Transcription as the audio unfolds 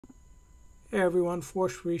Hey everyone,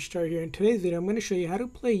 Forced Restart here. In today's video, I'm going to show you how to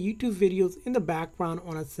play YouTube videos in the background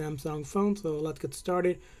on a Samsung phone. So let's get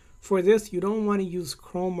started. For this, you don't want to use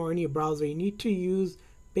Chrome or any browser. You need to use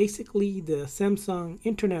basically the Samsung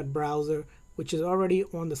internet browser, which is already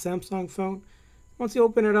on the Samsung phone. Once you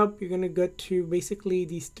open it up, you're going to go to basically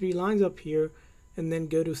these three lines up here and then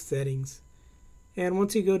go to settings. And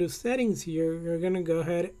once you go to settings here, you're going to go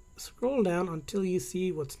ahead, scroll down until you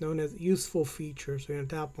see what's known as useful features. So you're going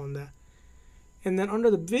to tap on that. And then under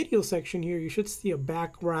the video section here, you should see a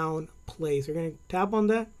background play. So we're going to tap on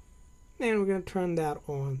that and we're going to turn that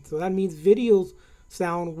on. So that means videos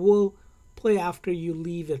sound will play after you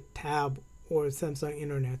leave a tab or Samsung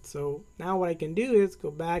internet. So now what I can do is go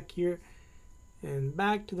back here and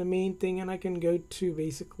back to the main thing, and I can go to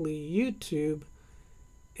basically YouTube.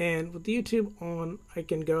 And with YouTube on, I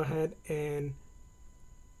can go ahead and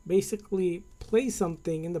basically play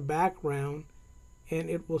something in the background and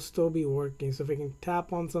it will still be working. So if I can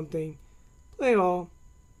tap on something, play all,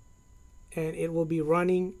 and it will be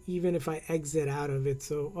running even if I exit out of it.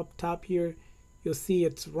 So up top here, you'll see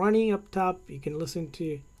it's running up top. You can listen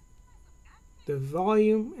to the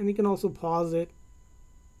volume, and you can also pause it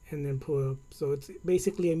and then pull up. So it's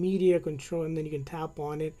basically a media control, and then you can tap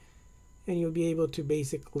on it and you'll be able to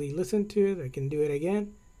basically listen to it. I can do it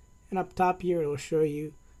again, and up top here, it'll show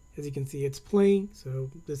you. As you can see, it's playing.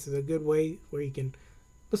 So this is a good way where you can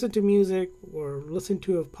listen to music or listen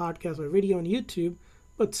to a podcast or video on YouTube,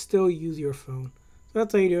 but still use your phone. So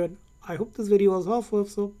that's how you do it. I hope this video was helpful.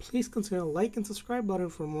 So please consider a like and subscribe button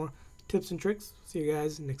for more tips and tricks. See you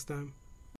guys next time.